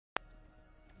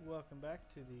welcome back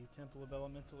to the Temple of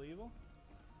Elemental Evil.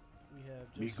 We have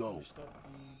just Migo. finished up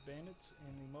the bandits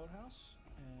in the moat house,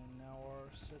 and now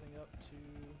are setting up to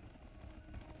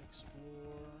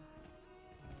explore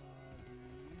the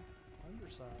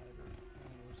underside, or I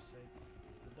don't know what to say,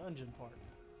 the dungeon part.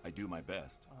 I do my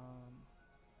best.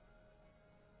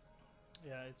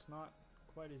 Yeah, it's not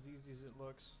quite as easy as it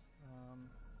looks,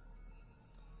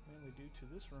 mainly due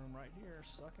to this room right here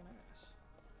sucking ass.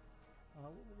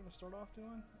 What we're going to start off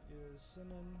doing is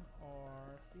sending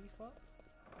our thief up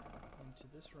into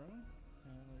this room,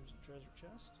 and there's a treasure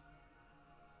chest.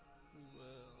 We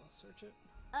will search it.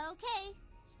 Okay.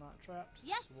 It's not trapped.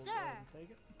 Yes, so we'll sir. Go ahead and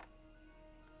take it.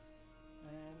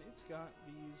 And it's got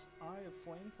these Eye of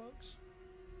Flame cloaks.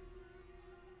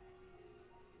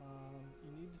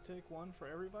 You need to take one for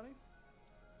everybody.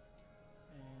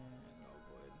 And I'll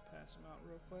go ahead and pass them out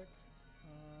real quick.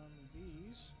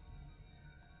 These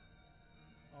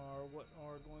are what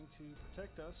are going to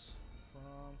protect us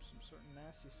from some certain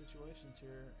nasty situations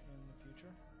here in the future.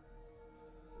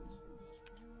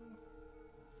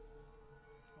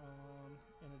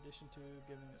 In addition to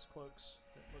giving us cloaks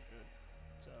that look good.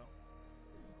 So,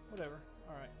 whatever.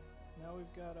 Alright, now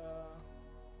we've got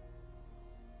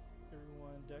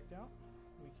everyone decked out.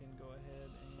 We can go ahead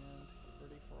and get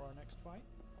ready for our next fight.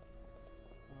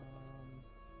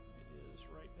 It is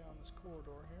right down this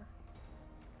corridor here.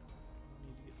 I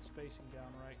need to get the spacing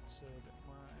down right so that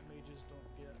my mages don't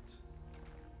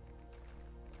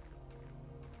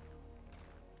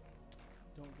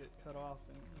get cut off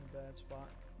in a bad spot.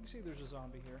 You can see there's a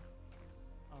zombie here.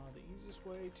 The easiest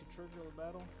way to trigger the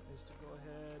battle is to go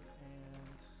ahead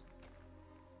and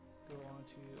go on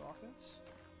to offense.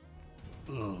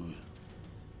 Ugh.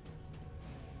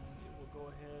 It will go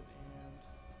ahead and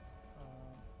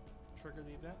trigger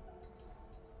the event.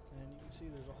 And you can see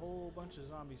there's a whole bunch of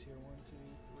zombies here. 1, 2,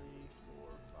 3,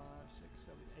 4, 5, 6,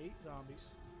 7, 8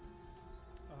 zombies.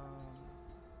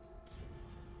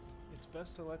 It's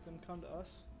best to let them come to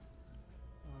us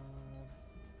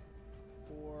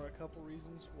for a couple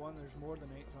reasons. One, there's more than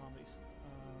 8 zombies.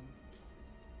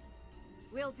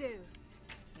 Will do.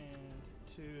 And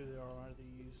 2, there are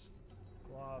these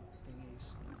glob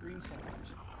thingies, green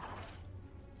slimes,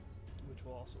 which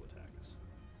will also attack us.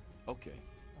 Okay.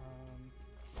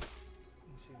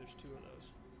 You see there's 2 of those.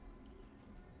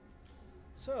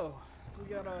 So, we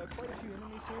got quite a few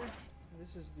enemies here.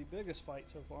 This is the biggest fight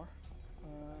so far.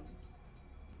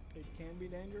 It can be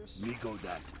dangerous, Migo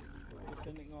that.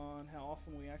 depending on how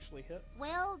often we actually hit.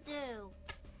 Will do.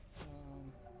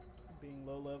 Being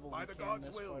low level, By we the can gods'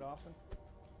 miss will. quite often.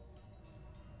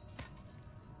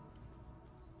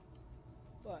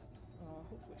 But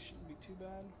hopefully it shouldn't be too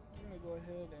bad. We're going to go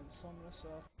ahead and summon us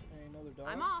up another dog.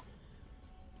 I'm off.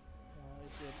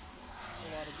 It did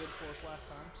a lot of good for us last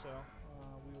time, so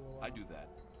we will I do that.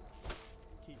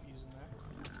 keep using that.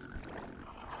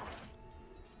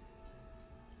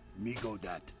 Migo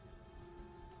that.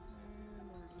 And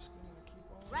we're just going to keep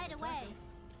on Right attacking. away.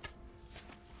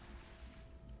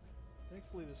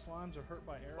 Thankfully the slimes are hurt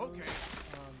by arrows. Okay.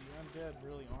 The undead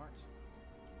really aren't.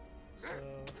 So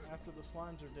after the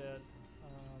slimes are dead,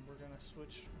 we're going to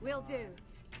switch Will my do.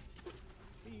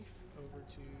 thief over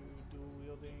to dual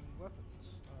wielding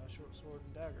weapons, short sword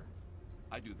and dagger.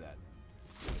 I do that.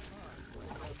 Alright,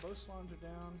 so both slimes are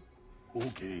down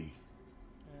Okay.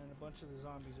 and a bunch of the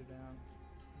zombies are down.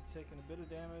 We've taken a bit of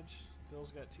damage.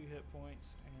 Bill's got 2 hit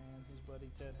points and his buddy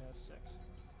Ted has 6.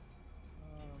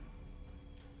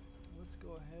 Let's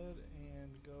go ahead and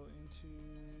go into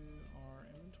our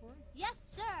inventory. Yes,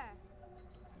 sir.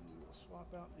 And we will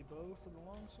swap out the bow for the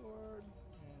longsword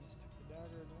and stick the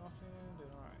dagger in the offhand.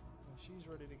 And alright, well, she's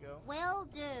ready to go. Will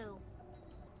do.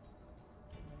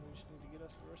 And we just need to get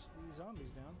us the rest of these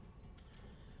zombies down.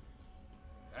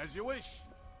 As you wish.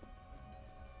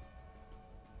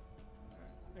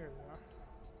 Alright, there they are.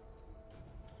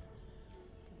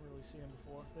 Couldn't really see them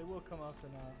before. They will come up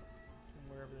and from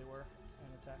wherever they were and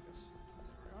attack us.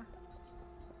 There they are.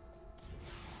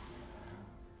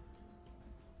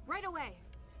 Right away.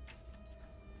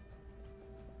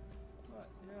 But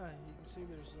yeah, you can see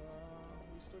there's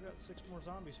we still got 6 more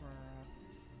zombies running around.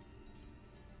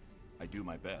 I do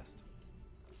my best.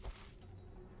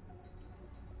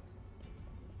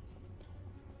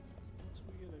 Once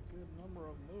we get a good number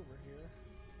of them over here,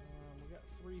 we got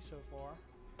 3 so far.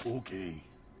 Okay.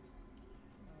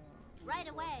 Right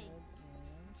Go away. ahead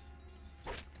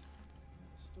and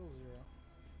still 0.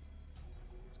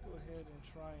 Let's go ahead and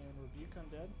try and rebuke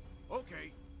undead.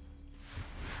 Okay.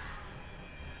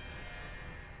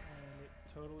 And it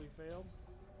totally failed.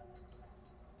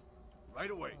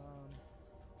 Right away.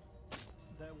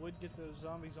 that would get those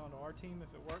zombies onto our team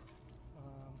if it worked.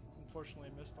 Unfortunately,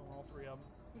 I missed on all 3 of them,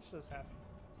 which does happen.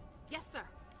 Yes, sir.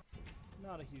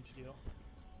 Not a huge deal.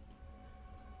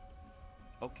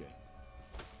 Okay.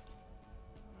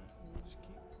 Alright, we'll just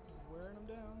keep wearing them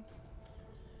down.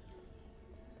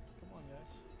 Come on,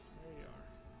 guys. There you are.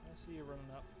 I see you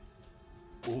running up.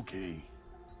 Okay.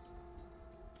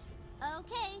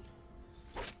 Okay.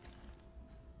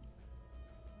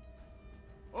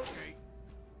 Okay.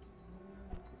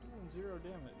 Doing 0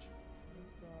 damage.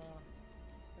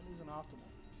 That isn't optimal.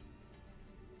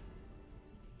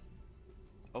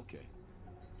 Okay.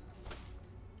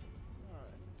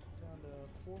 Alright, down to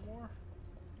 4 more.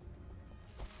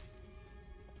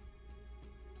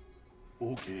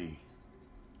 Okay.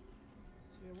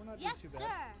 So yeah, we're not Yes, doing too sir.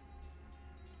 bad.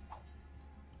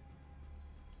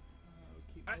 We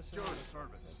keep At missing, your but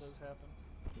service. That does happen.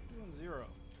 Keep doing 0.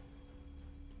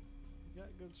 You got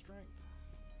good strength.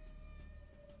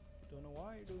 Don't know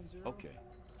why you're doing 0. Okay.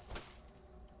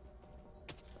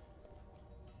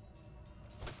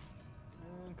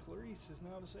 And Clarice is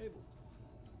now disabled.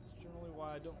 That's generally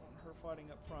why I don't want her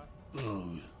fighting up front.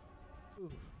 Ugh.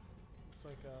 Oof. Looks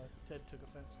like Ted took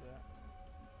offense to that.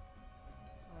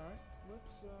 Alright,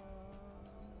 let's,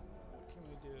 what can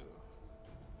we do?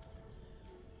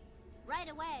 Right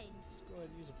away. Let's go ahead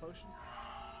and use a potion.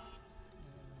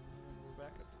 And we're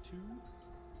back up to 2.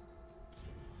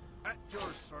 At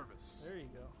your service. There you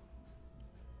go.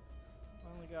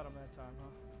 Finally got him that time,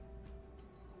 huh?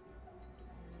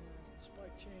 And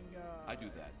spike chain guy. I do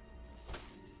that.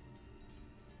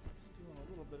 It's doing a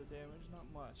little bit of damage, not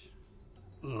much.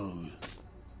 Ugh.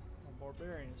 My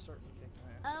barbarian is certainly kicking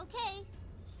ass. Okay.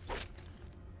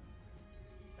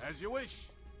 As you wish.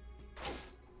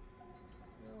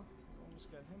 Well,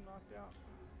 almost got him knocked out.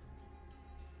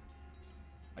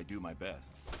 I do my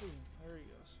best. Boom, there he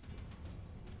goes.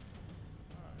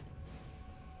 Alright.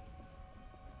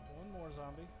 1 more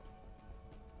zombie.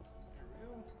 There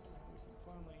we go. We can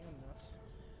finally end this.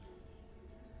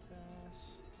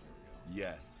 Pass. There we go.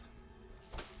 Yes.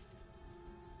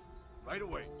 Right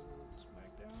away. Hold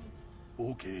smackdown.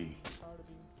 Okay. Tired of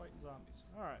being fighting zombies.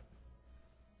 Alright.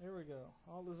 There we go.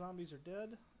 All the zombies are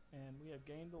dead, and we have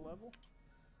gained a level.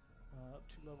 Up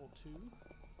to level 2. We're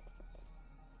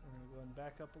going to go ahead and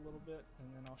back up a little bit,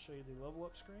 and then I'll show you the level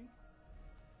up screen.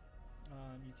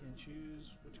 You can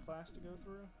choose which class to go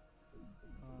through.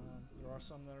 There are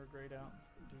some that are grayed out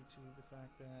due to the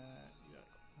fact that you got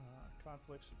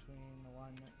conflicts between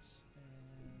alignments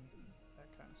and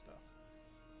that kind of stuff.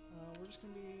 We're just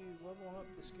going to be leveling up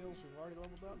the skills we've already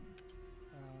leveled up.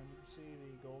 You can see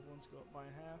the gold ones go up by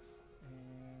half,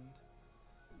 and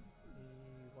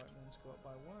the white ones go up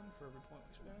by 1 for every point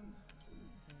we spend.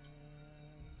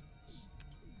 And let's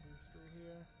move through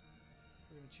here.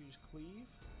 We're going to choose Cleave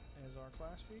as our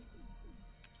class feat.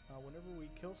 Whenever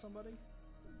we kill somebody,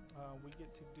 we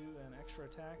get to do an extra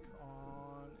attack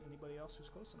on anybody else who's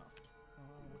close enough,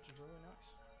 which is really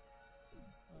nice.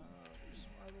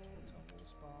 Survival, tumble,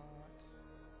 spot,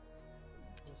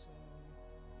 listen,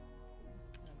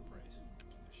 and praise.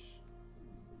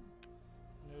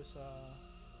 Notice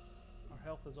our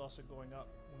health is also going up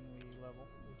when we level,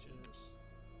 which is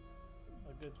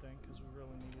a good thing because we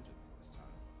really needed it this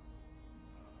time.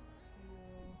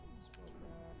 Heal,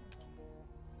 spellcraft, tumble,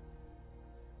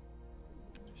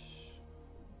 push.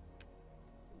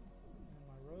 And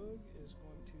my rogue is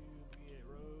going to be a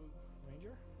rogue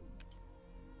ranger.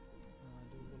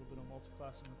 Do a little bit of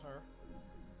multi-classing with her.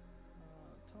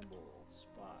 Tumble,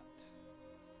 spot,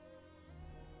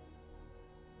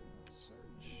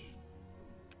 search,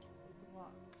 open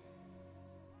lock,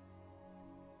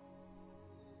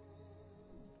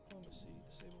 diplomacy,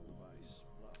 disable device,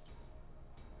 bluff,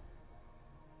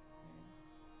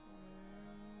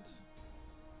 and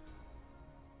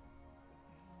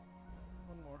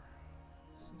 1 more,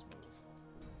 since move.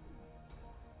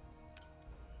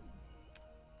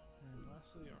 And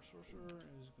lastly, our sorcerer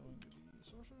is going to be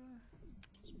sorcerer,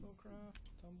 spellcraft,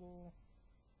 tumble,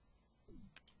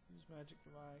 use magic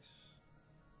device,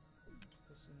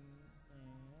 listen,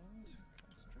 and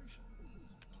concentration.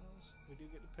 We do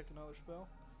get to pick another spell.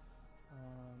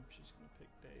 She's going to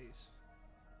pick days.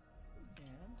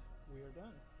 And we are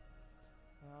done.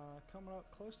 Coming up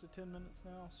close to 10 minutes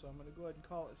now, so I'm going to go ahead and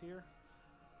call it here.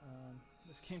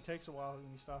 This game takes a while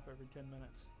when you stop every 10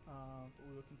 minutes. But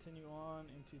we will continue on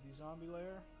into the zombie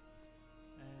lair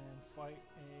and fight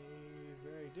a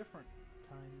very different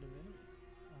kind of enemy.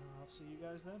 I'll see you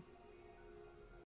guys then.